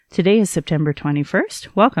Today is September 21st.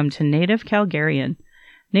 Welcome to Native Calgarian.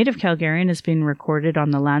 Native Calgarian is being recorded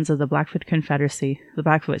on the lands of the Blackfoot Confederacy. The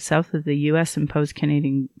Blackfoot south of the U.S. imposed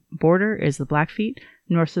Canadian border is the Blackfeet.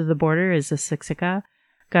 North of the border is the Siksika,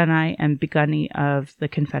 Kainai, and Piikani of the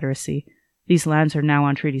Confederacy. These lands are now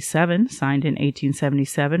on Treaty 7, signed in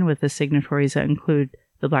 1877, with the signatories that include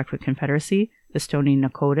the Blackfoot Confederacy, the Stoney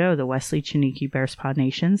Nakoda, the Wesley, Chiniki, Bearspaw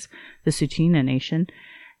Nations, the Tsuut'ina Nation,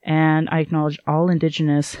 and I acknowledge all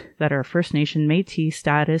Indigenous that are First Nation, Métis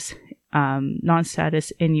status,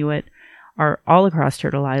 non-status, Inuit, are all across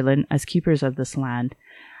Turtle Island as keepers of this land.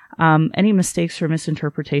 Any mistakes or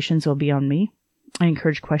misinterpretations will be on me. I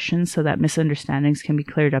encourage questions so that misunderstandings can be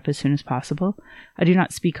cleared up as soon as possible. I do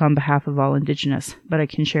not speak on behalf of all Indigenous, but I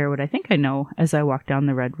can share what I think I know as I walk down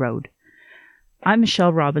the red road. I'm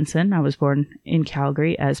Michelle Robinson. I was born in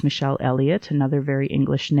Calgary as Michelle Elliott, another very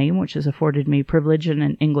English name, which has afforded me privilege in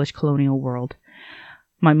an English colonial world.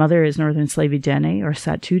 My mother is Northern Slavey Dene, or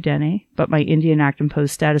Satu Dene, but my Indian Act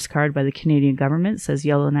imposed status card by the Canadian government says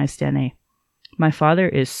Yellowknife Dene. My father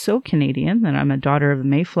is so Canadian that I'm a daughter of the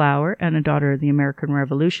Mayflower and a daughter of the American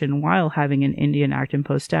Revolution while having an Indian Act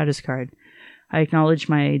imposed status card. I acknowledge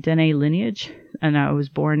my Dene lineage, and I was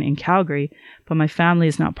born in Calgary, but my family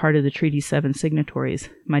is not part of the Treaty 7 signatories.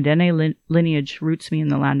 My Dene lineage roots me in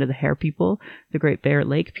the land of the Hare people, the Great Bear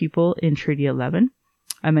Lake people in Treaty 11.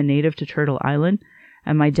 I'm a native to Turtle Island,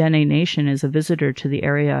 and my Dene Nation is a visitor to the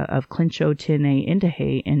area of Clincho Tine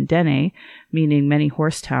Indahe in Dene, meaning Many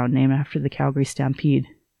Horse Town, named after the Calgary Stampede.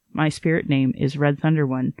 My spirit name is Red Thunder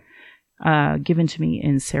One, given to me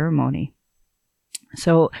in ceremony.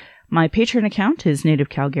 So, my Patreon account is Native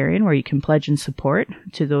Calgarian, where you can pledge and support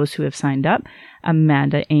to those who have signed up.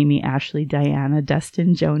 Amanda, Amy, Ashley, Diana,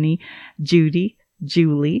 Dustin, Joni, Judy,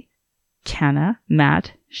 Julie, Kenna,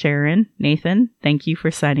 Matt, Sharon, Nathan, thank you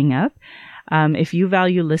for signing up. If you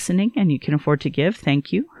value listening and you can afford to give,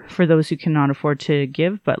 thank you. For those who cannot afford to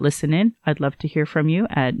give but listen in, I'd love to hear from you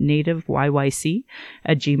at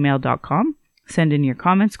nativeyyc@gmail.com. Send in your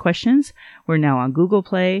comments, questions. We're now on Google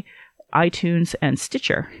Play, iTunes, and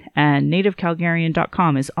Stitcher, and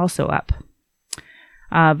nativecalgarian.com is also up.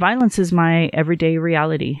 Violence is my everyday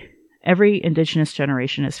reality. Every Indigenous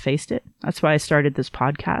generation has faced it. That's why I started this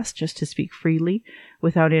podcast, just to speak freely,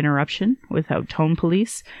 without interruption, without tone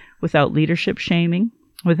police, without leadership shaming,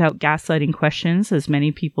 without gaslighting questions, as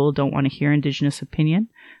many people don't want to hear Indigenous opinion,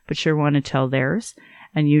 but sure want to tell theirs,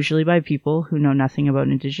 and usually by people who know nothing about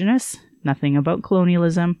Indigenous, nothing about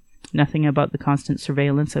colonialism, nothing about the constant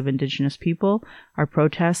surveillance of Indigenous people, our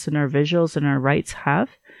protests and our visuals and our rights have.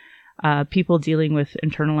 People dealing with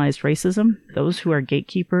internalized racism, those who are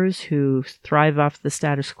gatekeepers, who thrive off the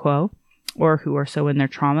status quo, or who are so in their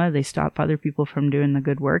trauma they stop other people from doing the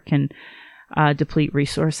good work and deplete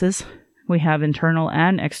resources. We have internal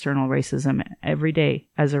and external racism every day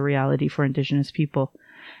as a reality for Indigenous people.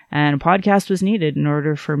 And a podcast was needed in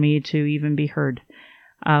order for me to even be heard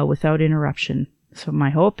without interruption. So my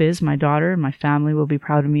hope is my daughter and my family will be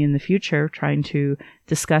proud of me in the future, trying to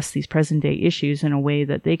discuss these present day issues in a way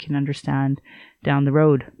that they can understand down the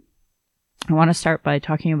road. I want to start by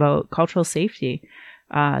talking about cultural safety,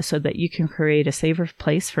 so that you can create a safer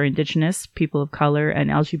place for Indigenous, people of color,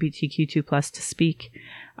 and LGBTQ2+ to speak.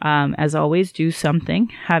 As always, do something.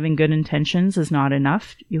 Having good intentions is not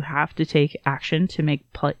enough. You have to take action to make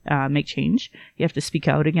change. You have to speak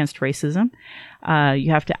out against racism.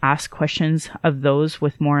 You have to ask questions of those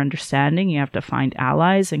with more understanding. You have to find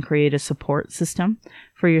allies and create a support system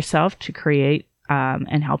for yourself to create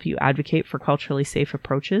and help you advocate for culturally safe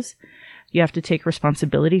approaches. You have to take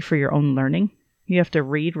responsibility for your own learning. You have to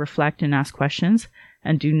read, reflect, and ask questions,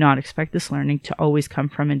 and do not expect this learning to always come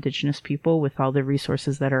from Indigenous people with all the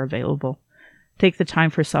resources that are available. Take the time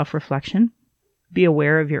for self-reflection. Be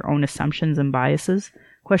aware of your own assumptions and biases.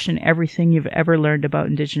 Question everything you've ever learned about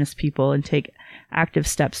Indigenous people and take active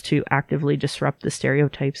steps to actively disrupt the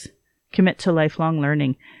stereotypes. Commit to lifelong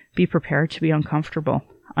learning. Be prepared to be uncomfortable.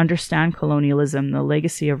 Understand colonialism. The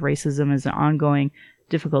legacy of racism is an ongoing,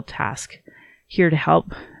 difficult task. Here to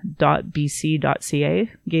help.bc.ca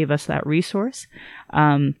gave us that resource.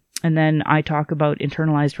 And then I talk about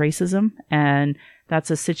internalized racism, and that's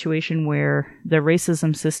a situation where the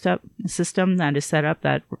racism system that is set up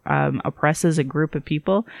that oppresses a group of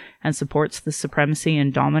people and supports the supremacy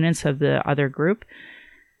and dominance of the other group.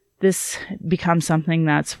 This becomes something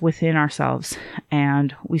that's within ourselves,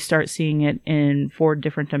 and we start seeing it in 4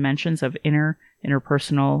 different dimensions of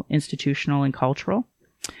interpersonal, institutional, and cultural.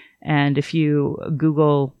 And if you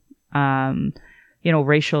Google,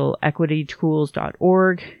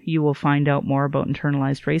 racialequitytools.org, you will find out more about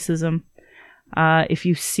internalized racism. If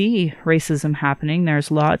you see racism happening,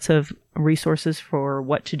 there's lots of resources for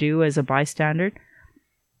what to do as a bystander.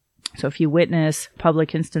 So if you witness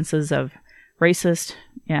public instances of racist,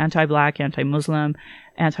 anti-Black, anti-Muslim,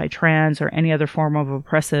 anti-trans, or any other form of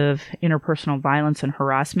oppressive interpersonal violence and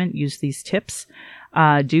harassment, use these tips.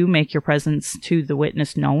 Do make your presence to the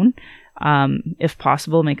witness known. If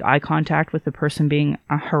possible, make eye contact with the person being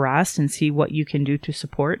harassed and see what you can do to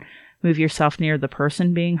support. Move yourself near the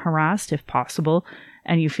person being harassed if possible,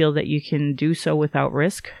 and you feel that you can do so without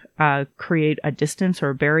risk. Create a distance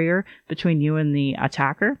or a barrier between you and the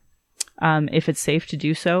attacker. If it's safe to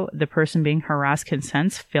do so, the person being harassed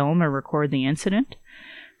consents, film or record the incident.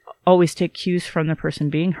 Always take cues from the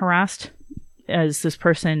person being harassed. As this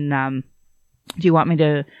person, do you want me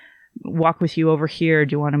to walk with you over here?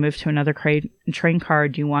 Do you want to move to another train car?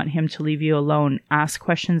 Do you want him to leave you alone? Ask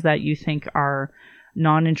questions that you think are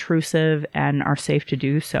non-intrusive and are safe to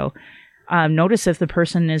do so. Notice if the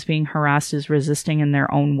person is being harassed is resisting in their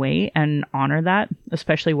own way and honor that.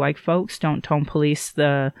 Especially white folks, don't tone police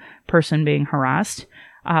the person being harassed.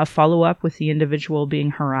 Follow up with the individual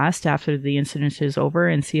being harassed after the incident is over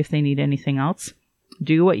and see if they need anything else.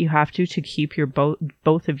 Do what you have to keep your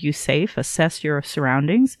both of you safe. Assess your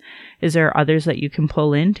surroundings. Is there others that you can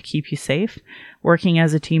pull in to keep you safe? Working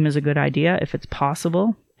as a team is a good idea if it's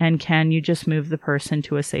possible. And can you just move the person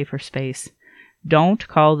to a safer space? Don't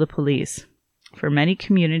call the police. For many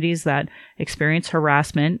communities that experience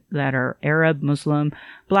harassment that are Arab, Muslim,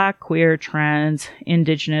 Black, queer, trans,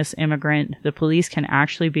 Indigenous, immigrant, the police can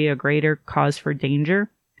actually be a greater cause for danger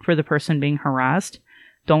for the person being harassed.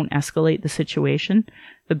 Don't escalate the situation.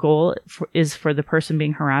 The goal is for the person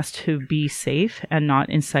being harassed to be safe and not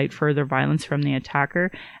incite further violence from the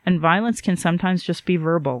attacker. And violence can sometimes just be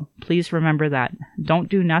verbal. Please remember that. Don't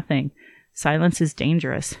do nothing. Silence is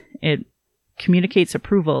dangerous. It communicates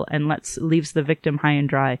approval and leaves the victim high and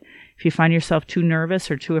dry. If you find yourself too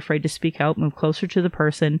nervous or too afraid to speak out, move closer to the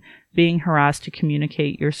person being harassed to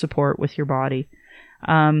communicate your support with your body.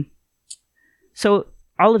 So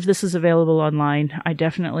all of this is available online. I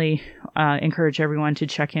definitely encourage everyone to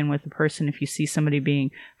check in with the person if you see somebody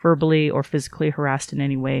being verbally or physically harassed in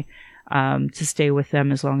any way, to stay with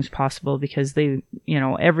them as long as possible, because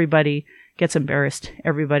everybody gets embarrassed.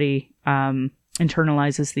 Everybody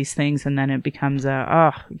internalizes these things, and then it becomes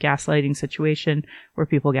a gaslighting situation where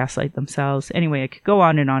people gaslight themselves. Anyway, it could go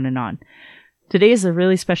on and on and on. Today is a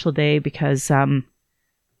really special day because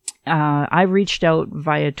I reached out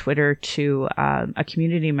via Twitter to a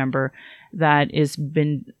community member that has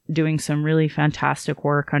been doing some really fantastic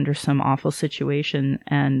work under some awful situation,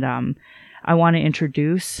 and I want to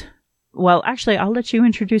introduce. Well, actually, I'll let you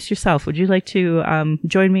introduce yourself. Would you like to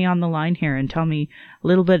join me on the line here and tell me a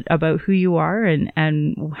little bit about who you are and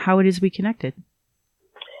how it is we connected?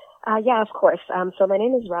 Yeah, of course. So my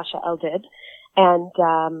name is Rasha Eldid,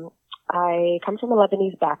 and I come from a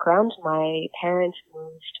Lebanese background. My parents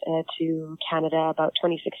moved to Canada about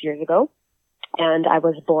 26 years ago, and I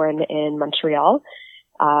was born in Montreal.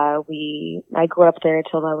 I grew up there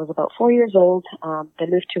till I was about 4 years old,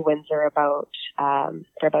 then moved to Windsor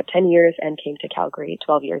for about 10 years and came to Calgary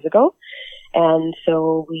 12 years ago. And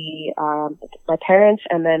so my parents,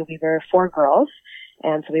 and then we were four girls.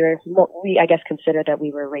 And so we I guess consider that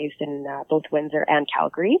we were raised in both Windsor and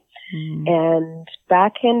Calgary. Mm. And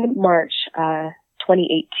back in March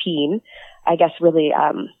 2018, I guess really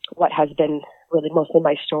what has been really mostly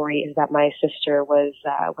my story is that my sister was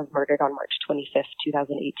murdered on March 25th,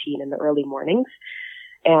 2018 in the early mornings.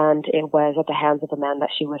 And it was at the hands of a man that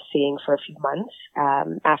she was seeing for a few months.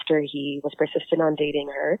 After he was persistent on dating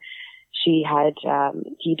her, he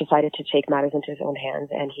decided to take matters into his own hands,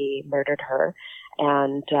 and he murdered her.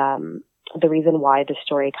 And the reason why the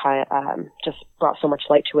story just brought so much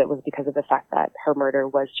light to it was because of the fact that her murder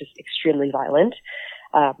was just extremely violent.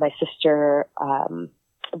 My sister,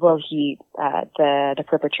 the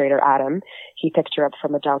perpetrator, Adam, he picked her up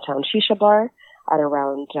from a downtown shisha bar at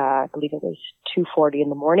around, I believe it was 2:40 in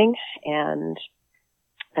the morning, and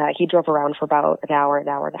he drove around for about an hour and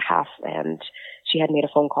a half, and she had made a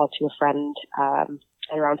phone call to a friend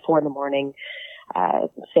at around 4 in the morning,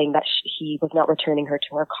 saying that he was not returning her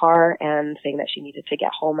to her car, and saying that she needed to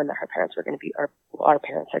get home and that our parents are going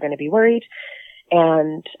to be worried.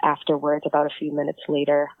 And afterwards, about a few minutes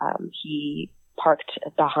later, he parked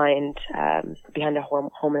behind a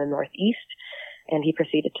home in the northeast, and he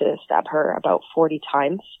proceeded to stab her about 40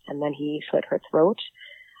 times, and then he slit her throat.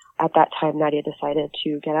 At that time, Nadia decided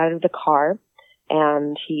to get out of the car,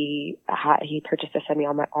 and he purchased a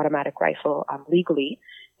semi-automatic rifle legally,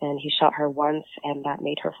 and he shot her once, and that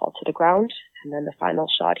made her fall to the ground. And then the final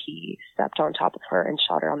shot, he stepped on top of her and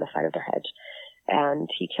shot her on the side of the head. and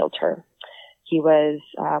he killed her. He was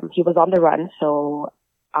on the run, so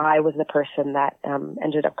I was the person that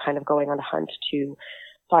ended up kind of going on a hunt to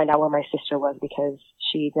find out where my sister was, because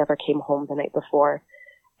she never came home the night before.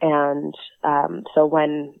 And so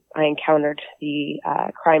when I encountered the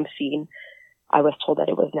crime scene, I was told that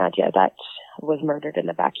it was Nadia that was murdered in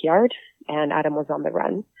the backyard, and Adam was on the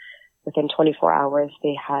run. Within 24 hours,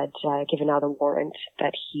 they had given out a warrant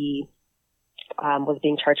that he was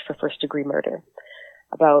being charged for first-degree murder.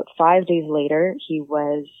 About 5 days later, he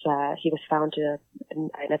was found in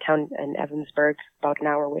a town in Evansburg, about an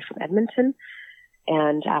hour away from Edmonton.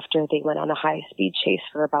 And after they went on a high-speed chase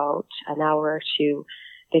for about an hour or two,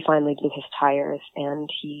 they finally blew his tires, and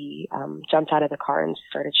he jumped out of the car and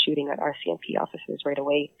started shooting at RCMP officers right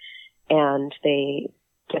away. And I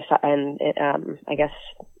guess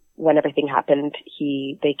when everything happened,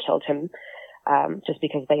 they killed him just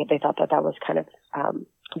because they thought that was kind of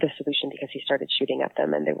the solution, because he started shooting at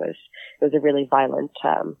them, and it was a really violent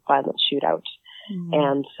shootout. Mm-hmm.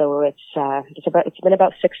 And so it's been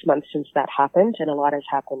about 6 months since that happened, and a lot has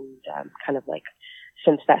happened kind of like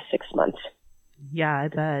since that 6 months. Yeah, I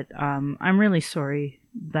bet. I'm really sorry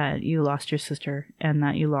that you lost your sister, and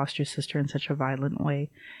that you lost your sister in such a violent way.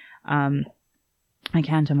 I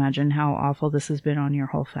can't imagine how awful this has been on your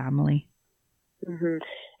whole family. Mm-hmm.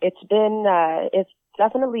 It's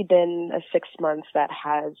definitely been a 6 months that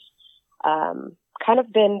has kind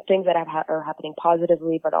of been things that are happening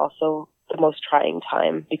positively, but also the most trying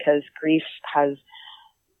time, because grief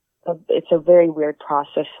it's a very weird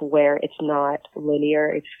process where it's not linear.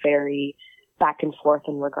 It's very back and forth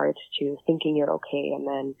in regards to thinking you're okay and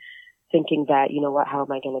then thinking that, you know what, how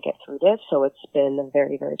am I going to get through this? So it's been a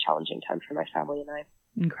very, very challenging time for my family and I.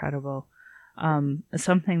 Incredible.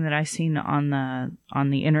 Something that I seen on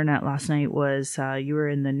the internet last night was you were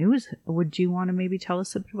in the news. Would you want to maybe tell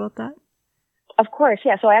us a bit about that? Of course,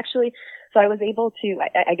 yeah. So I was able to.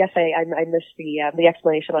 I guess I missed the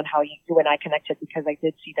explanation on how you and I connected, because I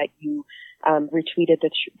did see that you retweeted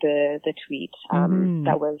the tweet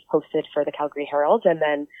that was posted for the Calgary Herald, and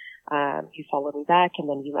then you followed me back, and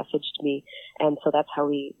then you messaged me, and so that's how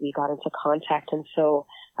we got into contact. And so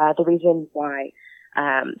the reason why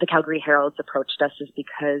the Calgary Herald's approached us is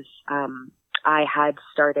because I had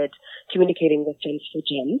started communicating with Gems for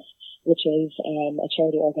Gems, which is a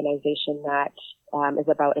charity organization that is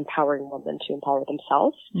about empowering women to empower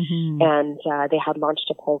themselves. Mm-hmm. And they had launched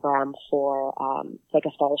a program for like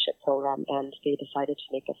a scholarship program, and they decided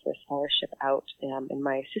to make a first scholarship out in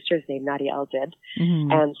my sister's name, Nadia Eldid.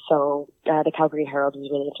 Mm-hmm. And so the Calgary Herald was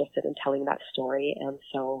really interested in telling that story, and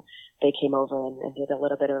so they came over and did a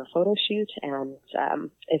little bit of a photo shoot, and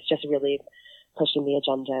it's just really pushing the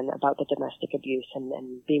agenda about the domestic abuse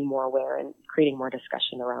and being more aware and creating more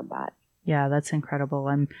discussion around that. Yeah, that's incredible.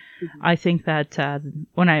 I think that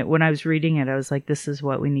when I was reading it, I was like, this is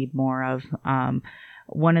what we need more of.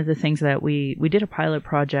 One of the things that we did a pilot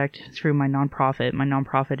project through my nonprofit. My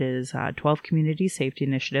nonprofit is 12 Community Safety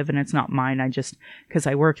Initiative, and it's not mine. I just, because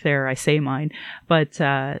I work there, I say mine. But,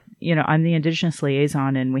 I'm the Indigenous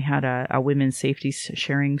liaison, and we had a women's safety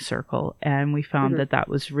sharing circle, and we found mm-hmm. that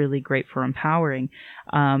was really great for empowering,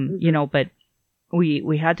 mm-hmm. But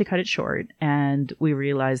we had to cut it short, and we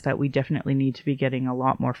realized that we definitely need to be getting a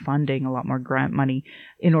lot more funding, a lot more grant money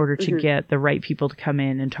in order to mm-hmm. get the right people to come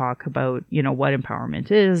in and talk about, what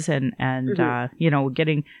empowerment is and mm-hmm.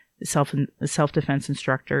 Getting self-defense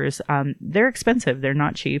instructors. They're expensive. They're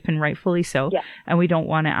not cheap, and rightfully so. Yeah. And we don't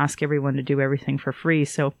want to ask everyone to do everything for free.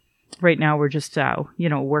 So right now we're just,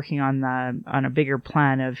 working on a bigger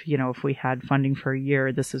plan of, if we had funding for a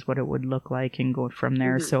year, this is what it would look like, and go from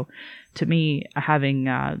there. Mm-hmm. So to me, having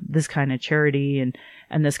this kind of charity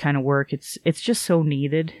and this kind of work, it's just so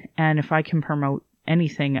needed. And if I can promote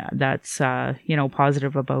anything that's,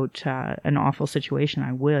 positive about an awful situation,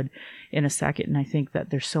 I would in a second. And I think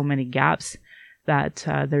that there's so many gaps that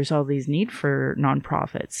there's all these need for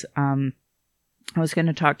nonprofits. I was going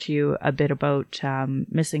to talk to you a bit about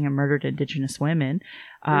missing and murdered Indigenous women.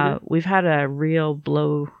 Mm-hmm. We've had a real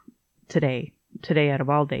blow today out of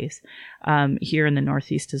all days, here in the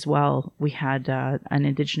Northeast as well. We had an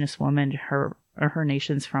Indigenous woman, her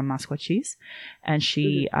nation's from Maskwacis, and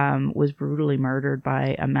she mm-hmm. Was brutally murdered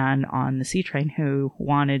by a man on the C train who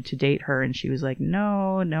wanted to date her, and she was like,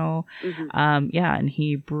 no. Mm-hmm. And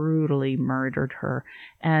he brutally murdered her.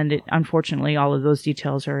 And unfortunately, all of those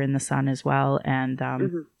details are in the Sun as well. And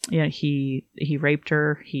mm-hmm. He raped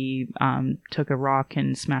her. He took a rock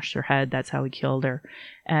and smashed her head. That's how he killed her.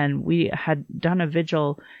 And we had done a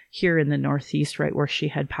vigil here in the Northeast, right where she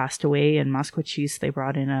had passed away in Maskwacis. They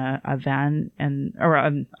brought in a van or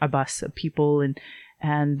a bus of people,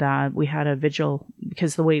 And we had a vigil,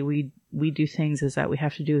 because the way we do things is that we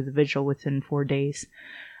have to do the vigil within 4 days.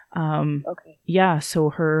 Okay. Yeah, so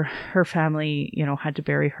her family, had to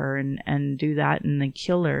bury her and do that and then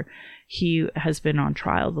kill her. He has been on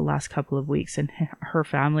trial the last couple of weeks, and her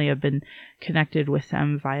family have been connected with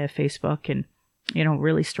them via Facebook and,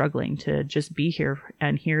 really struggling to just be here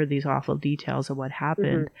and hear these awful details of what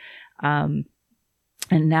happened.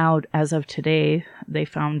 And now, as of today, they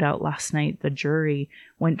found out last night the jury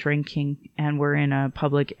went drinking and were in a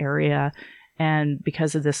public area. And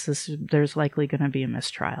because of this there's likely going to be a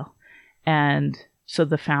mistrial. And so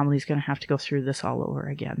the family's going to have to go through this all over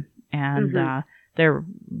again. And they're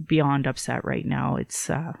beyond upset right now. It's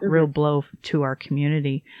a real blow to our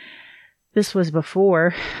community. This was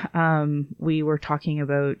before we were talking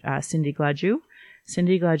about Cindy Gladue.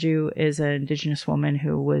 Cindy Gladue is an Indigenous woman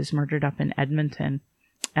who was murdered up in Edmonton.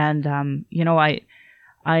 And,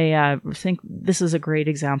 I think this is a great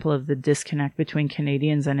example of the disconnect between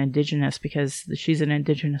Canadians and Indigenous, because she's an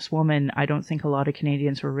Indigenous woman. I don't think a lot of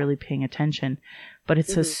Canadians were really paying attention, but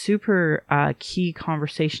it's a super key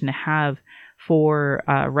conversation to have for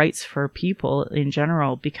rights for people in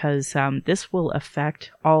general, because this will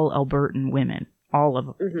affect all Albertan women, all of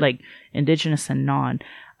them, like Indigenous and non.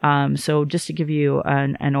 So just to give you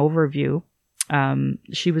an overview,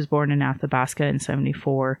 she was born in Athabasca in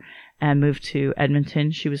 1974 and moved to Edmonton.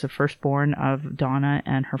 She was the firstborn of Donna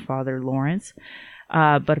and her father, Lawrence.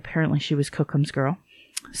 But apparently she was Cookham's girl.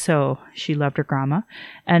 So she loved her grandma.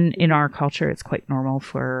 And in our culture, it's quite normal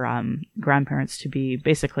for grandparents to be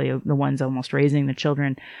basically the ones almost raising the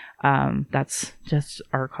children. That's just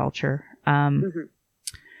our culture.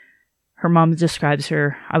 Her mom describes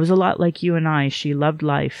her, I was a lot like you and I. She loved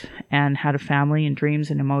life and had a family and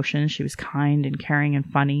dreams and emotions. She was kind and caring and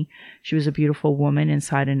funny. She was a beautiful woman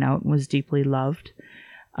inside and out and was deeply loved.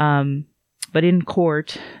 But in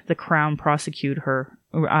court, the Crown prosecutor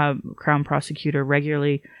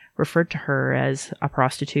regularly referred to her as a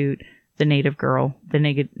prostitute, the native girl,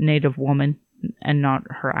 the native woman, and not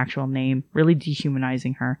her actual name, really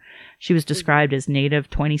dehumanizing her. She was described as native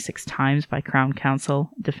 26 times by Crown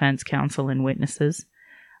Counsel, Defense Counsel, and witnesses.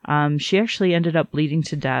 She actually ended up bleeding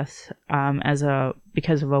to death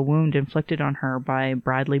because of a wound inflicted on her by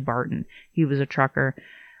Bradley Barton. He was a trucker.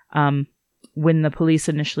 When the police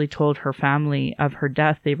initially told her family of her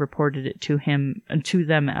death, they reported it to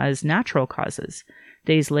them as natural causes.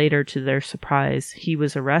 Days later, to their surprise, he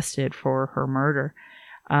was arrested for her murder.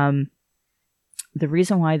 The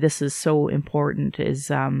reason why this is so important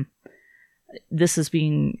is this is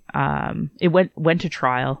being it went to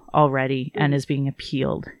trial already and is being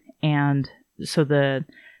appealed, and so the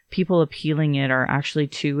people appealing it are actually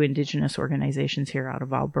two Indigenous organizations here out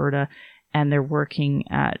of Alberta, and they're working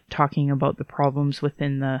at talking about the problems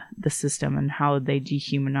within the system and how they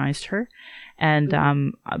dehumanized her, and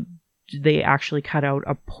they actually cut out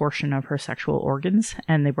a portion of her sexual organs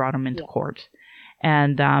and they brought them into court,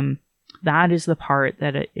 and that is the part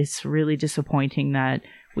that it's really disappointing that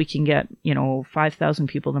we can get, 5,000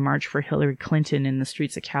 people to march for Hillary Clinton in the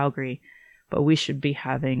streets of Calgary, but we should be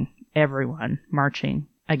having everyone marching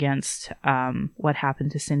against what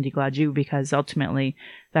happened to Cindy Gladue, because ultimately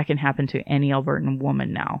that can happen to any Albertan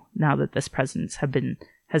woman now that this precedent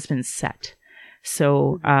has been set.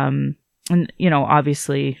 So, and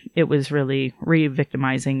obviously it was really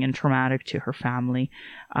re-victimizing and traumatic to her family.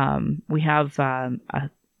 We have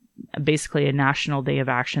basically a national day of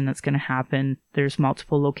action that's going to happen. There's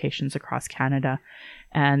multiple locations across Canada.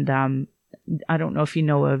 And I don't know if you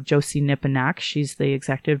know of Josie Nipanak. She's the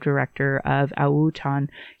executive director of Auutan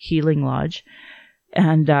Healing Lodge.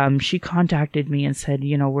 And she contacted me and said,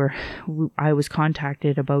 I was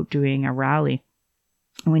contacted about doing a rally.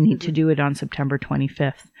 We need to do it on September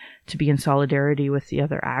 25th to be in solidarity with the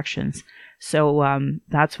other actions. So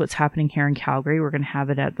that's what's happening here in Calgary. We're going to have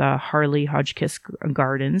it at the Harley Hotchkiss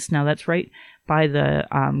Gardens. Now that's right by the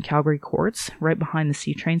Calgary courts, right behind the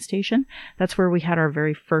C train station. That's where we had our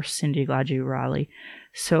very first Cindy Gladue rally.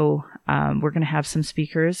 So we're going to have some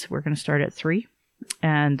speakers. We're going to start at 3.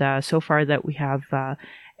 And so far that we have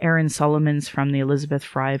Erin Solomons from the Elizabeth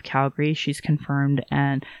Fry of Calgary. She's confirmed.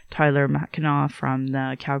 And Tyler McKenna from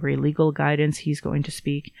the Calgary Legal Guidance. He's going to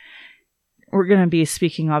speak. We're going to be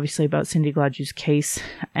speaking, obviously, about Cindy Gladue's case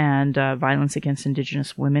and violence against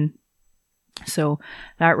Indigenous women. So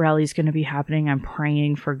that rally is going to be happening. I'm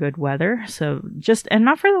praying for good weather. So and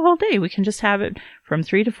not for the whole day. We can just have it from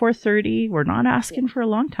 3 to 4:30. We're not asking for a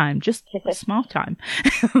long time, just a small time.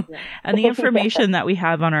 And the information that we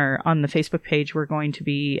have on the Facebook page, we're going to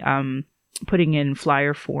be putting in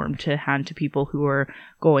flyer form to hand to people who are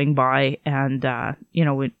going by and,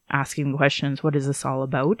 asking questions, what is this all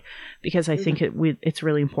about? Because I think it's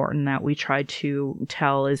really important that we try to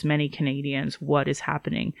tell as many Canadians what is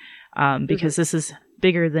happening, because this is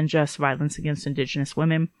bigger than just violence against Indigenous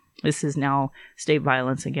women. This is now state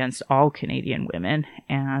violence against all Canadian women,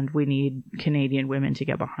 and we need Canadian women to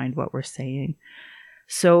get behind what we're saying.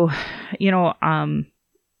 So,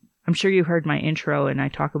 I'm sure you heard my intro and I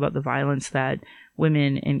talk about the violence that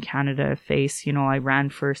women in Canada face. I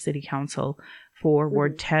ran for city council for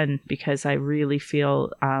Ward 10 because I really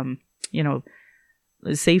feel,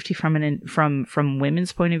 safety from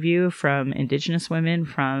women's point of view, from Indigenous women,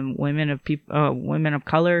 from women of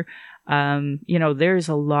color. There's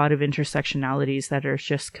a lot of intersectionalities that are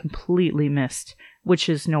just completely missed, which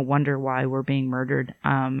is no wonder why we're being murdered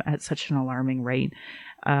at such an alarming rate.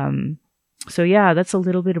 So yeah, that's a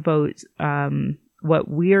little bit about what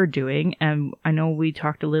we're doing. And I know we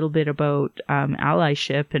talked a little bit about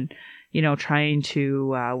allyship and, trying to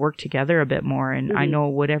work together a bit more. And I know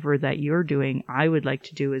whatever that you're doing, I would like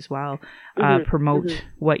to do as well, promote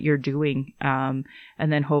what you're doing. And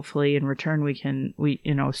then hopefully in return, we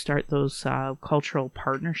start those cultural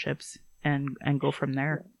partnerships and go from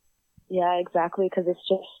there. Yeah, exactly. Because it's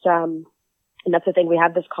just, and that's the thing, we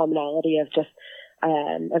have this commonality of just,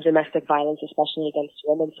 of domestic violence, especially against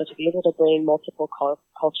women. So to be able to bring multiple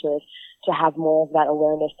cultures to have more of that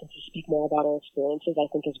awareness and to speak more about our experiences, I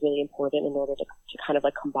think is really important in order to kind of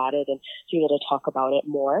like combat it and to be able to talk about it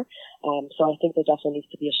more. So I think there definitely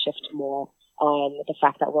needs to be a shift more on the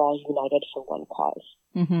fact that we're all united for one cause.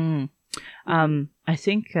 I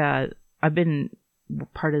think I've been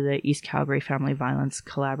part of the East Calgary Family Violence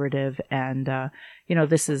Collaborative, and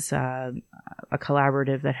this is a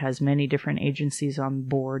collaborative that has many different agencies on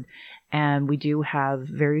board, and we do have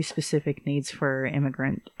very specific needs for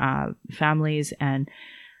immigrant families. And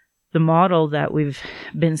the model that we've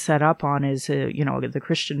been set up on is the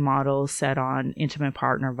Christian model set on intimate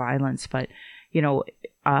partner violence, but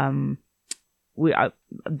the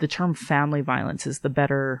term family violence is the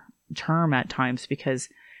better term at times because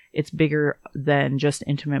it's bigger than just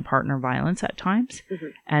intimate partner violence at times.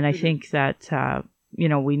 And I think that,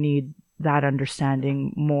 we need that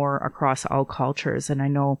understanding more across all cultures. And I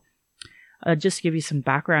know, just to give you some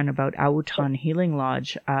background about Awutan Healing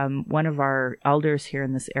Lodge, one of our elders here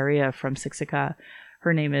in this area from Siksika,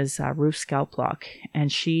 her name is Ruth Scalplock,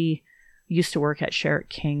 and she used to work at Sherritt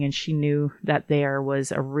King, and she knew that there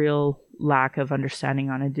was a real lack of understanding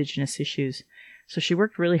on Indigenous issues. So she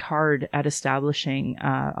worked really hard at establishing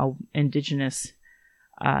a Indigenous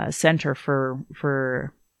center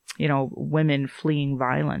for women fleeing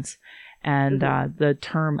violence. And the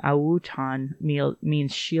term Awutan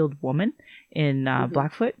means shield woman in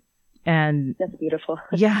Blackfoot. And that's beautiful.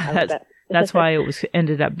 Yeah, that's why it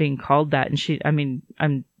ended up being called that. And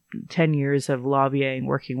I'm 10 years of lobbying,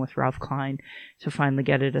 working with Ralph Klein to finally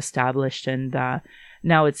get it established. And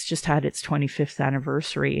now it's just had its 25th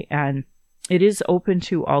anniversary. And it is open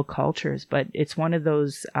to all cultures, but it's one of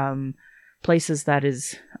those places that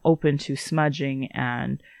is open to smudging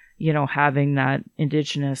and, having that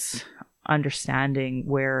Indigenous understanding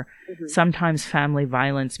where sometimes family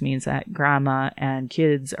violence means that grandma and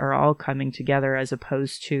kids are all coming together as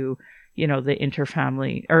opposed to, the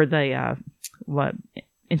interfamily or the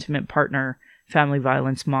intimate partner family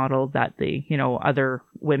violence model that the other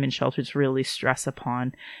women's shelters really stress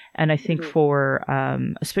upon. And I think for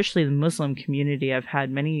especially the Muslim community, I've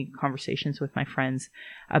had many conversations with my friends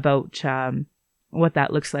about what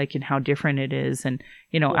that looks like and how different it is, and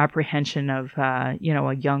apprehension of a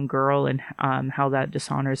young girl and how that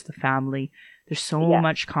dishonors the family. There's so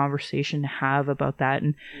much conversation to have about that,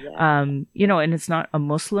 and and it's not a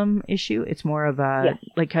Muslim issue. It's more of a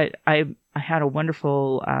I had a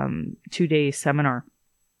wonderful 2-day seminar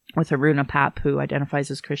with Aruna Pap, who identifies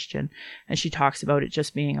as Christian, and she talks about it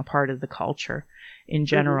just being a part of the culture in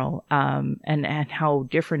general, and how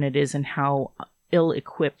different it is and how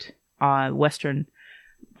ill-equipped Western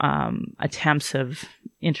attempts of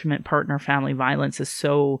intimate partner family violence is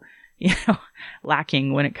so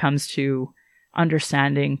lacking when it comes to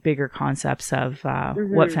understanding bigger concepts of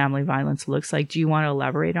what family violence looks like. Do you want to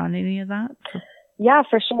elaborate on any of that? Yeah,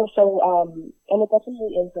 for sure. So, and it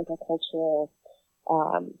definitely is like a cultural,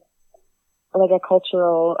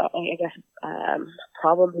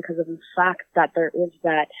 problem because of the fact that there is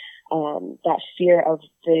that fear of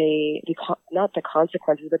not the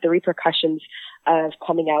consequences, but the repercussions of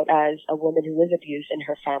coming out as a woman who is abused in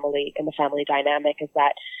her family, in the family dynamic, is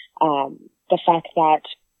that, the fact that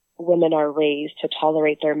women are raised to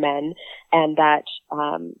tolerate their men, and that,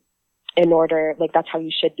 in order, like, that's how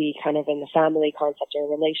you should be kind of in the family concept or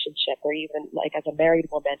a relationship, or even like as a married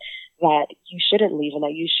woman, that you shouldn't leave, and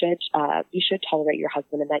that you should tolerate your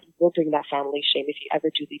husband, and that you will bring that family shame if you ever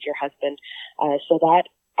do leave your husband. So that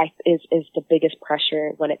is the biggest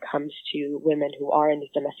pressure when it comes to women who are in these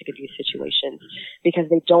domestic abuse situations, because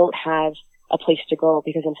they don't have a place to go,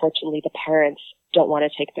 because unfortunately the parents don't want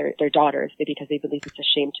to take their daughters because they believe it's a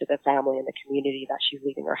shame to the family and the community that she's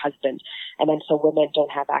leaving her husband. And then so women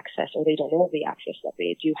don't have access, or they don't know the access that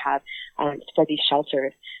they do have for these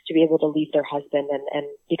shelters to be able to leave their husband. And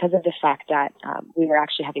because of the fact that we were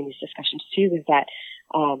actually having these discussions too, is that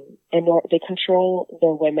they control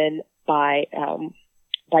their women by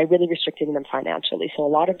really restricting them financially. So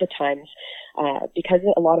a lot of the times, because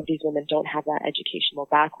a lot of these women don't have that educational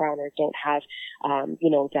background, or don't have,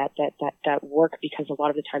 that work, because a lot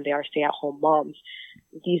of the time they are stay-at-home moms,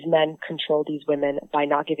 these men control these women by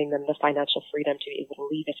not giving them the financial freedom to be able to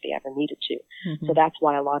leave if they ever needed to. Mm-hmm. So that's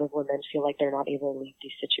why a lot of women feel like they're not able to leave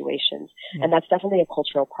these situations. Mm-hmm. And that's definitely a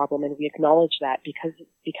cultural problem. And we acknowledge that because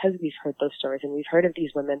we've heard those stories, and we've heard of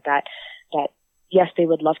these women that yes, they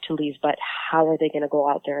would love to leave, but how are they going to go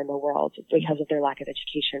out there in the world because of their lack of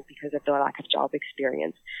education, because of their lack of job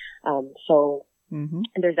experience? Mm-hmm.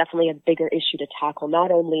 There's definitely a bigger issue to tackle,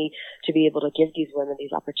 not only to be able to give these women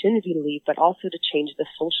these opportunity to leave, but also to change the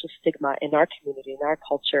social stigma in our community, in our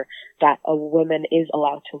culture, that a woman is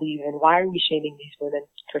allowed to leave. And why are we shaming these women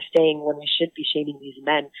for staying when we should be shaming these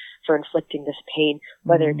men for inflicting this pain,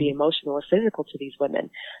 whether it be emotional or physical, to these women?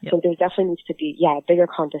 Yep. So there definitely needs to be, a bigger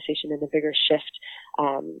conversation and a bigger shift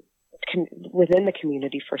within the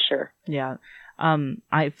community, for sure. Yeah.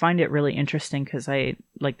 I find it really interesting because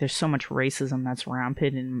there's so much racism that's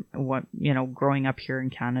rampant in growing up here in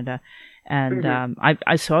Canada. And, I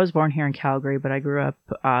was born here in Calgary, but I grew up,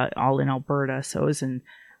 all in Alberta. So I was in,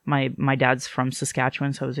 my dad's from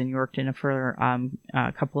Saskatchewan. So I was in Yorkton for,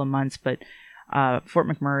 a couple of months, but, Fort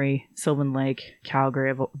McMurray, Sylvan Lake,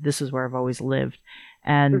 Calgary, this is where I've always lived.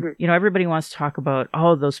 And, everybody wants to talk about,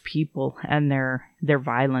 those people and their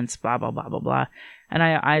violence, blah, blah, blah, blah, blah. And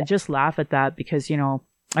I just laugh at that because,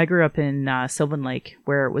 I grew up in Sylvan Lake,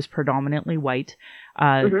 where it was predominantly white.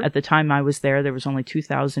 At the time I was there was only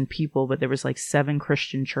 2,000 people, but there was 7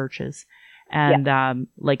 Christian churches. And,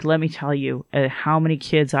 let me tell you, how many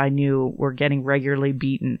kids I knew were getting regularly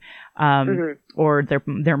beaten, or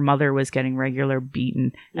their mother was getting regular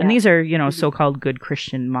beaten. Yeah. And these are, so-called good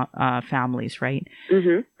Christian, families, right?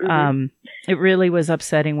 It really was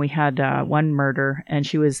upsetting. We had, one murder, and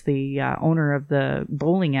she was the, owner of the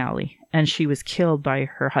bowling alley, and she was killed by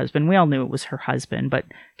her husband. We all knew it was her husband, but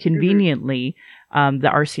conveniently, the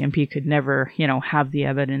RCMP could never, have the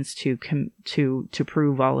evidence to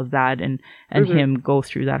prove all of that and him go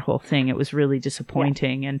through that whole thing. It was really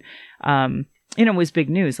disappointing. Yeah. And, it was big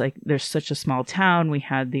news. There's such a small town. We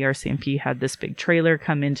had the RCMP had this big trailer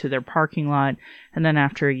come into their parking lot. And then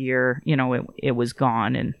after a year, it was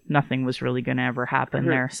gone, and nothing was really going to ever happen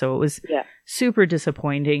there. So it was super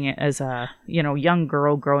disappointing as a, young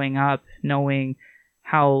girl growing up, knowing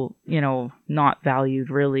how, not valued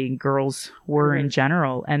really girls were in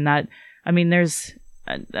general. And that, I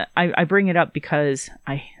bring it up because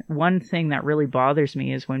one thing that really bothers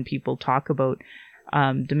me is when people talk about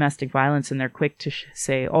domestic violence, and they're quick to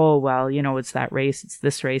say, oh, well, it's that race, it's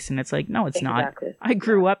this race. And it's like, no, it's not. I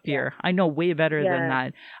grew up here. I know way better than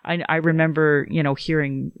that. I remember,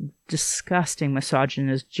 hearing disgusting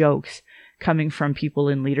misogynist jokes coming from people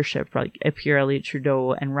in leadership like Pierre Elliott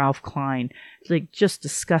Trudeau and Ralph Klein, just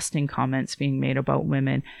disgusting comments being made about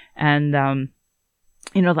women. And,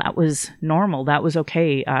 that was normal. That was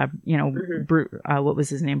okay. What was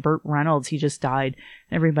his name? Burt Reynolds. He just died.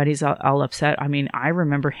 Everybody's all upset. I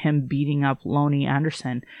remember him beating up Lonnie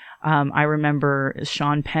Anderson. I remember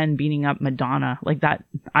Sean Penn beating up Madonna. That.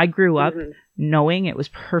 I grew up knowing it was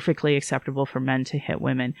perfectly acceptable for men to hit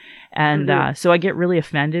women. And so I get really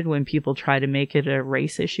offended when people try to make it a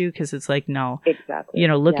race issue, because it's like, no. Exactly.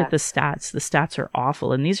 Look at the stats. The stats are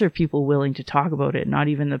awful. And these are people willing to talk about it, not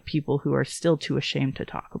even the people who are still too ashamed to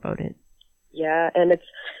talk about it. Yeah, and it's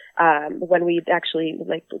when we actually,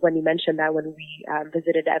 when you mentioned that, when we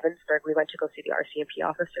visited Evansburg, we went to go see the RCMP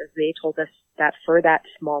officers. They told us that for that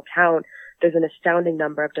small town, there's an astounding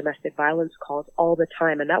number of domestic violence calls all the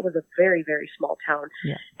time. And that was a very, very small town.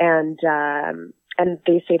 Yeah. And And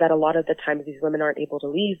they say that a lot of the times these women aren't able to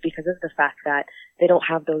leave because of the fact that they don't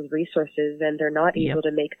have those resources and they're not able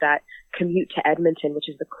to make that commute to Edmonton, which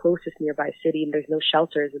is the closest nearby city, and there's no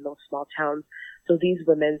shelters in those small towns. So these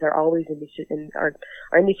women are always in these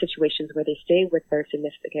situations where they stay with their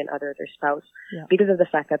significant other, their spouse, because of the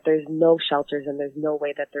fact that there's no shelters and there's no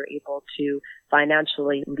way that they're able to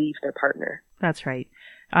financially leave their partner. That's right.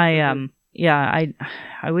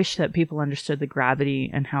 I wish that people understood the gravity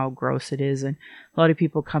and how gross it is. And a lot of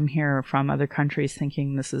people come here from other countries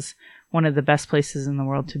thinking this is one of the best places in the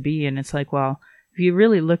world to be. And it's like, well, if you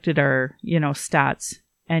really looked at our, stats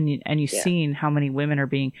and you've seen how many women are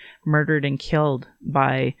being murdered and killed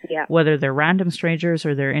by whether they're random strangers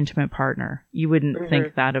or their intimate partner, you wouldn't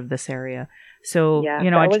think that of this area. So,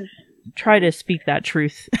 try to speak that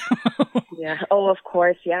truth. Yeah. Oh, of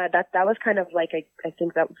course. Yeah. That was kind of like, I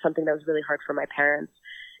think that was something that was really hard for my parents,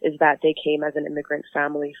 is that they came as an immigrant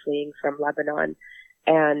family fleeing from Lebanon.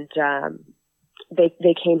 And,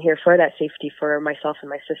 they came here for that safety for myself and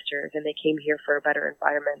my sisters, and they came here for a better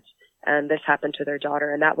environment. And this happened to their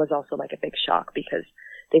daughter. And that was also like a big shock, because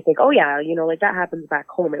they think, oh yeah, like that happens back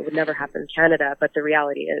home. It would never happen in Canada. But the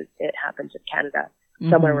reality is it happens in Canada,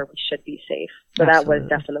 somewhere where we should be safe. So Absolutely. That was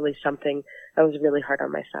definitely something that was really hard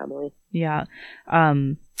on my family. Yeah.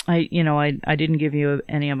 I didn't give you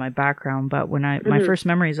any of my background, but when my first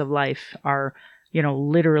memories of life are,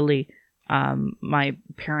 literally, my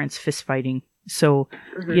parents fist fighting. So,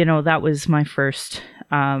 that was my first,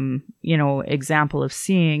 example of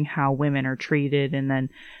seeing how women are treated, and then,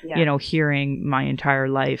 hearing my entire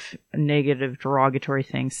life negative, derogatory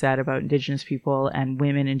things said about Indigenous people and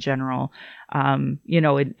women in general.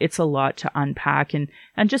 It's a lot to unpack, and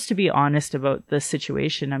just to be honest about the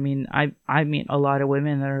situation. I mean, I meet a lot of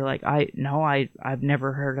women that are like, I've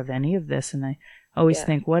never heard of any of this. And I always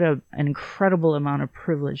think what an incredible amount of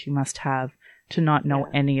privilege you must have to not know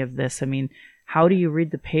any of this. I mean, how do you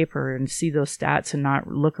read the paper and see those stats and not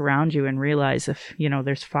look around you and realize if,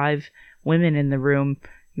 there's 5 women in the room,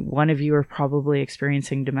 one of you are probably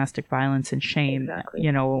experiencing domestic violence and shame,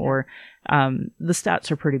 or the stats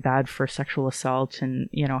are pretty bad for sexual assault, and,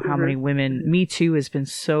 how many women. Me Too has been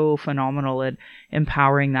so phenomenal at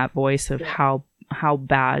empowering that voice of how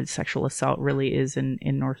bad sexual assault really is in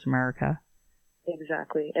North America.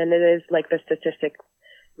 Exactly. And it is like the statistic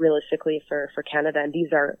realistically for Canada, and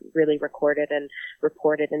these are really recorded and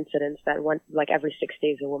reported incidents that every 6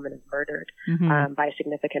 days a woman is murdered by a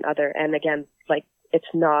significant other. And again,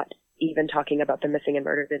 it's not even talking about the missing and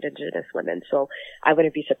murdered Indigenous women. So I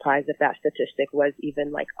wouldn't be surprised if that statistic was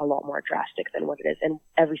even a lot more drastic than what it is. And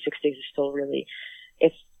every 6 days is still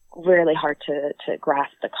it's really hard to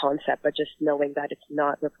grasp the concept, but just knowing that it's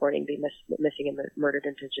not reporting the missing and murdered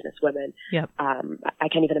Indigenous women, I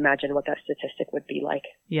can't even imagine what that statistic would be like.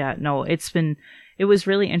 Yeah, no, it was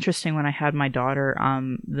really interesting when I had my daughter.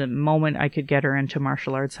 The moment I could get her into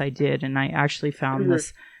martial arts, I did, and I actually found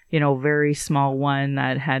this, very small one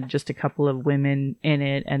that had just a couple of women in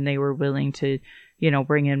it, and they were willing to,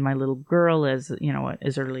 bring in my little girl as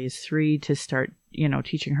early as 3 to start,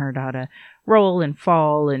 teaching her how to roll and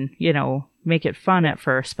fall and, make it fun at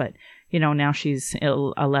first. But, now she's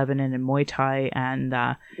 11 and in Muay Thai. And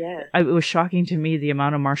it was shocking to me the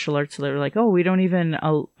amount of martial arts that were like, oh, we don't even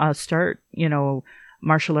start,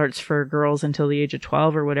 martial arts for girls until the age of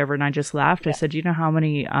 12 or whatever. And I just laughed. I said, how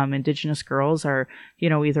many Indigenous girls are,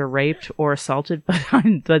 either raped or assaulted by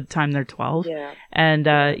the time they're 12? Yeah. And,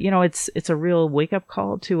 it's a real wake up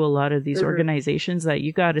call to a lot of these organizations that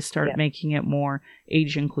you got to start making it more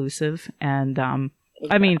age inclusive. And,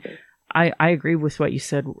 I mean, I agree with what you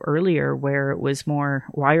said earlier, where it was more,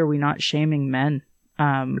 why are we not shaming men?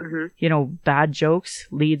 Bad jokes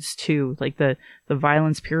leads to the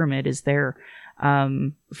violence pyramid is there.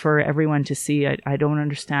 For everyone to see. I don't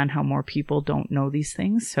understand how more people don't know these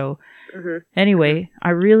things. So anyway, I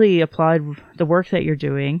really applaud the work that you're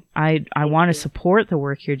doing. I want to support the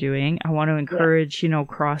work you're doing. I want to encourage,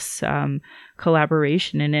 cross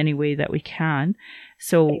collaboration in any way that we can.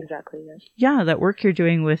 So exactly, yes. Yeah, that work you're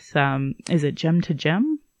doing with, is it Gem to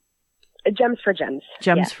Gem? Gems for Gems.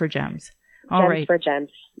 Gems for Gems. All right. Gems for Gems.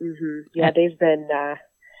 Yeah, they've been,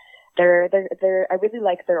 I really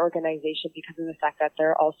like their organization because of the fact that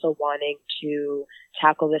they're also wanting to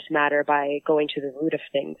tackle this matter by going to the root of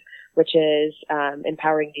things, which is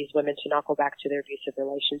empowering these women to not go back to their abusive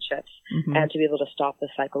relationships and to be able to stop the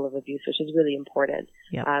cycle of abuse, which is really important.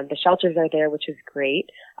 Yep. The shelters are there, which is great,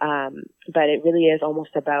 but it really is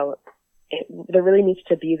almost about there really needs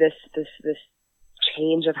to be this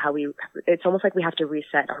change of how it's almost like we have to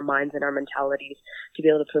reset our minds and our mentalities to be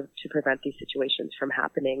able to prevent these situations from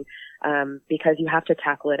happening. Because you have to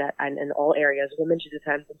tackle it in all areas, women to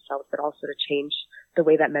defend themselves, but also to change the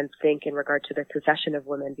way that men think in regard to the possession of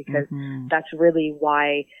women, because that's really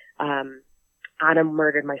why, Adam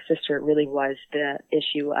murdered my sister. It really was the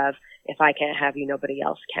issue of, if I can't have you, nobody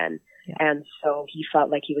else can. Yeah. And so he felt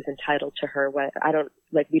like he was entitled to her.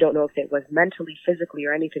 We don't know if it was mentally, physically,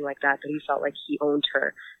 or anything like that, but he felt like he owned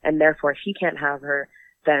her. And therefore, if he can't have her,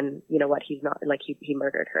 then, you know what, he's not, like, he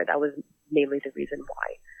murdered her. That was mainly the reason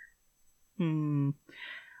why.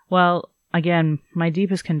 Well, again, my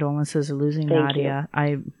deepest condolences of losing Thank Nadia.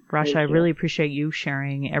 Rasha, I really appreciate you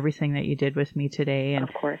sharing everything that you did with me today. And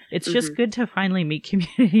of course. It's just good to finally meet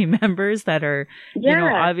community members that are,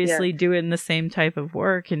 obviously doing the same type of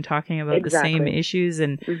work and talking about the same issues.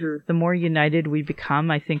 And the more united we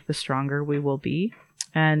become, I think the stronger we will be.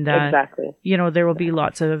 And, there will be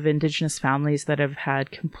lots of Indigenous families that have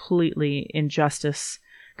had complete injustice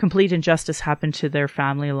happen to their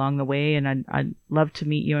family along the way. And I'd love to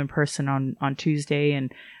meet you in person on Tuesday.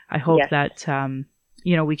 And I hope that,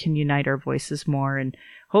 we can unite our voices more, and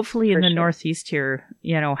hopefully in the Northeast here,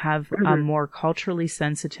 have a more culturally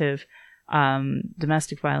sensitive,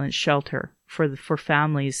 domestic violence shelter for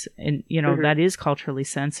families. And, that is culturally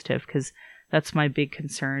sensitive, because that's my big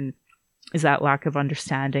concern, is that lack of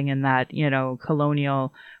understanding and that,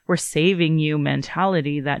 colonial, we're saving you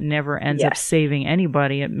mentality that never ends up saving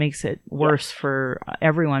anybody. It makes it worse for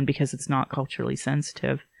everyone because it's not culturally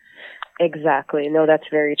sensitive. Exactly. No, that's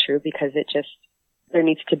very true, because there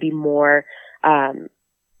needs to be more,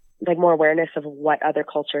 more awareness of what other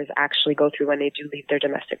cultures actually go through when they do leave their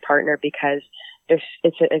domestic partner, because it's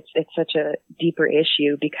such a deeper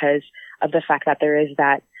issue because of the fact that there is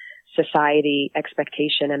that society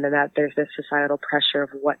expectation, and then that there's this societal pressure of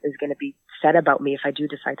what is going to be said about me if I do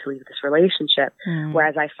decide to leave this relationship.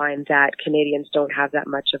 Whereas I find that Canadians don't have that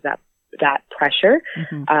much of that pressure.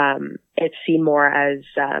 It's seen more as,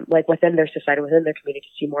 within their society, within their community,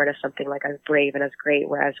 it's seen more as something like as brave and as great.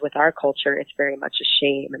 Whereas with our culture, it's very much a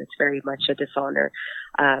shame and it's very much a dishonor.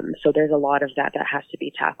 So there's a lot of that has to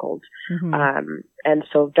be tackled. And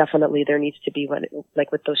so definitely there needs to be,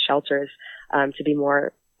 with those shelters, to be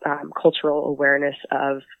more cultural awareness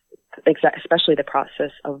of especially the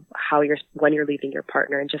process of when you're leaving your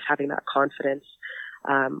partner, and just having that confidence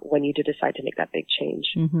when you do decide to make that big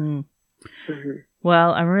change.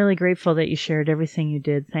 Well, I'm really grateful that you shared everything you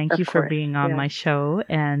did. Thank you for being on my show.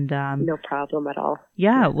 And no problem at all.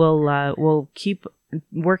 We'll keep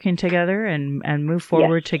working together and move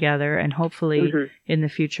forward together, and hopefully in the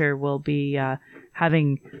future we'll be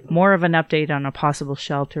having more of an update on a possible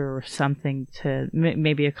shelter or something, to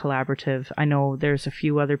maybe a collaborative. I know there's a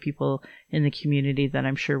few other people in the community that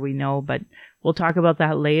I'm sure we know, but we'll talk about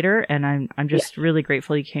that later. And I'm just really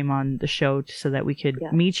grateful you came on the show so that we could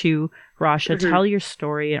meet you, Rasha, tell your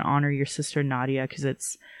story and honor your sister Nadia, because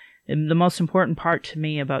it's the most important part to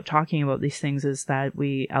me about talking about these things, is that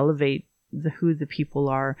we elevate who the people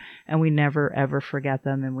are, and we never ever forget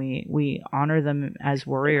them, and we honor them as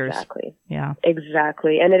warriors.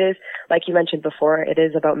 Exactly. And it is, like you mentioned before, it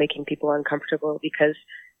is about making people uncomfortable, because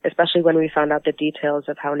especially when we found out the details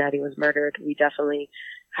of how Nadia was murdered, we definitely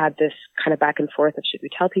had this kind of back and forth of, should we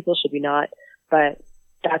tell people, should we not? But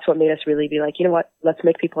that's what made us really be like, you know what, let's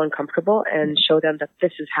make people uncomfortable and show them that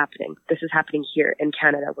this is happening. This is happening here in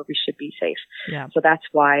Canada, where we should be safe. So that's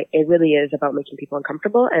why it really is about making people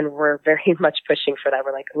uncomfortable. And we're very much pushing for that.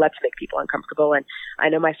 We're like, let's make people uncomfortable. And I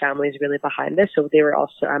know my family is really behind this. So they were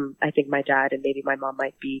also, I think my dad and maybe my mom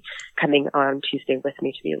might be coming on Tuesday with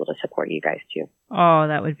me to be able to support you guys too. Oh,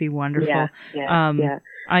 that would be wonderful.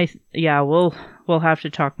 We'll have to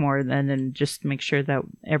talk more then, and just make sure that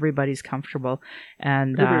everybody's comfortable,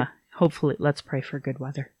 and hopefully let's pray for good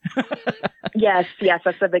weather. Yes,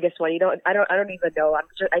 that's the biggest one. I don't even know.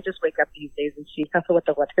 I just wake up these days and see what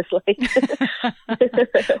the weather's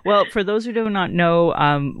like. Well, for those who do not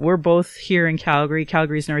know, we're both here in Calgary.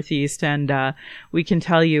 Calgary's northeast, and we can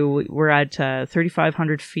tell you we're at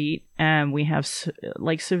 3,500 feet, and we have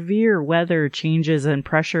severe weather changes and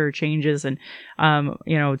pressure changes, and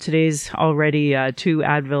today's already 2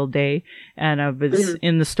 Advil day, and it's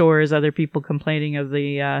in the stores, other people complaining of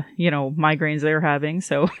the migraines they're having.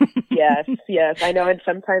 So yes, I know. And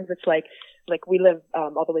sometimes it's like like we live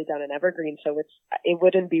all the way down in Evergreen, so it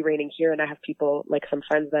wouldn't be raining here. And I have people, like some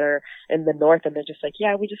friends that are in the north, and they're just like,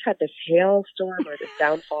 yeah, we just had this hailstorm or this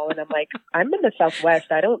downfall. And I'm like, I'm in the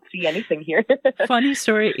Southwest. I don't see anything here. Funny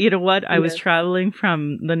story. You know what? I was traveling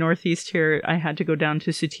from the Northeast here. I had to go down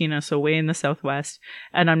to Sutina, so way in the Southwest.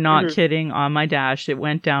 And I'm not kidding. On my dash, it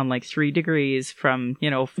went down like 3 degrees from,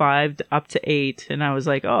 5 up to 8. And I was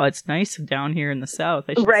like, oh, it's nice down here in the South.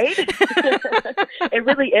 Right? It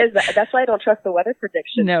really is. That's why I don't trust the weather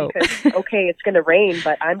prediction. No. Because, okay, it's going to rain,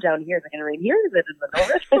 but I'm down here. Is it going to rain here? Is it in the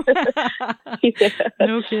north? Yeah.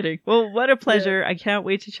 No kidding. Well, what a pleasure. I can't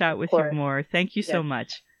wait to chat with you more. Thank you so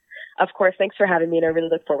much. Of course. Thanks for having me, and I really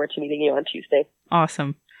look forward to meeting you on Tuesday.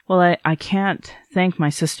 Awesome. Well, I can't thank my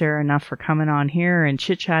sister enough for coming on here and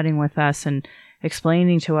chit-chatting with us and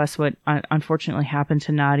explaining to us what unfortunately happened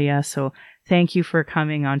to Nadia. So thank you for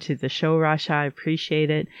coming onto the show, Rasha. I appreciate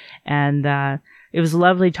it. And it was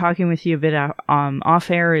lovely talking with you a bit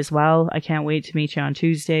off air as well. I can't wait to meet you on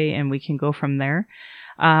Tuesday, and we can go from there.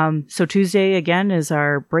 So Tuesday, again, is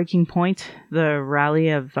our breaking point, the rally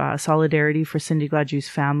of solidarity for Cindy Gladju's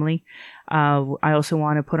family. I also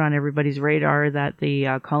want to put on everybody's radar that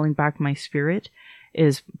the Calling Back My Spirit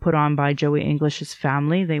is put on by Joey English's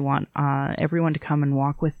family. They want everyone to come and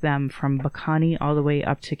walk with them from Bacani all the way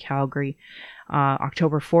up to Calgary.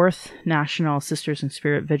 October 4th, National Sisters in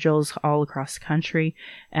Spirit Vigils all across the country,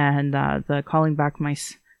 and the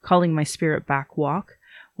Calling My Spirit Back Walk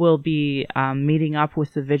will be meeting up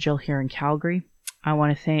with the vigil here in Calgary. I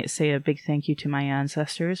want to say a big thank you to my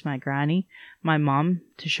ancestors, my granny, my mom,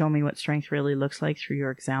 to show me what strength really looks like through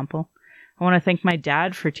your example. I want to thank my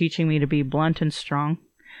dad for teaching me to be blunt and strong.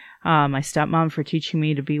 My stepmom for teaching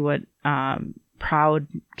me to be what proud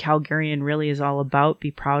Calgarian really is all about,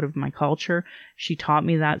 be proud of my culture. She taught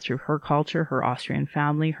me that through her culture, her Austrian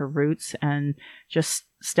family, her roots, and just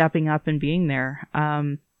stepping up and being there.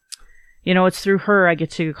 It's through her I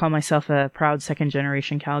get to call myself a proud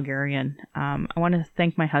second-generation Calgarian. I want to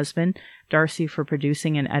thank my husband, Darcy, for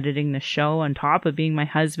producing and editing the show, on top of being my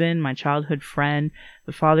husband, my childhood friend,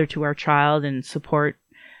 the father to our child, and support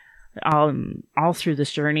all through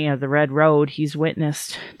this journey of the Red Road. He's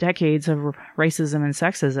witnessed decades of racism and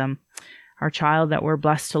sexism. Our child that we're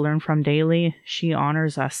blessed to learn from daily, she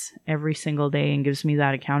honors us every single day and gives me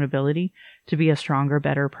that accountability to be a stronger,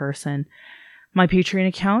 better person. My Patreon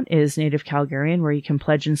account is Native Calgarian, where you can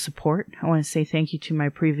pledge and support. I want to say thank you to my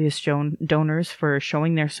previous donors for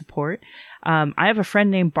showing their support. I have a friend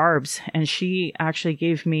named Barbs, and she actually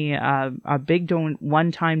gave me a big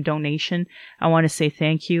one-time donation. I want to say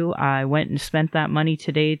thank you. I went and spent that money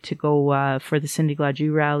today to go for the Cindy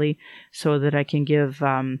Gladju rally so that I can give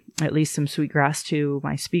at least some sweetgrass to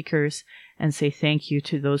my speakers and say thank you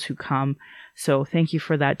to those who come. So thank you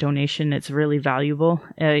for that donation. It's really valuable.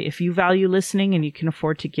 If you value listening and you can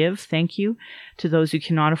afford to give, thank you. To those who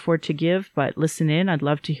cannot afford to give but listen in, I'd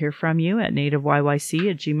love to hear from you at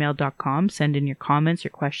nativeyyc@gmail.com. Send in your comments,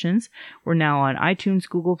 your questions. We're now on iTunes,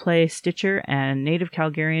 Google Play, Stitcher, and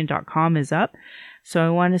nativecalgarian.com is up. So I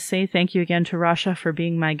want to say thank you again to Rasha for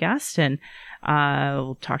being my guest, and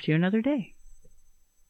we'll talk to you another day.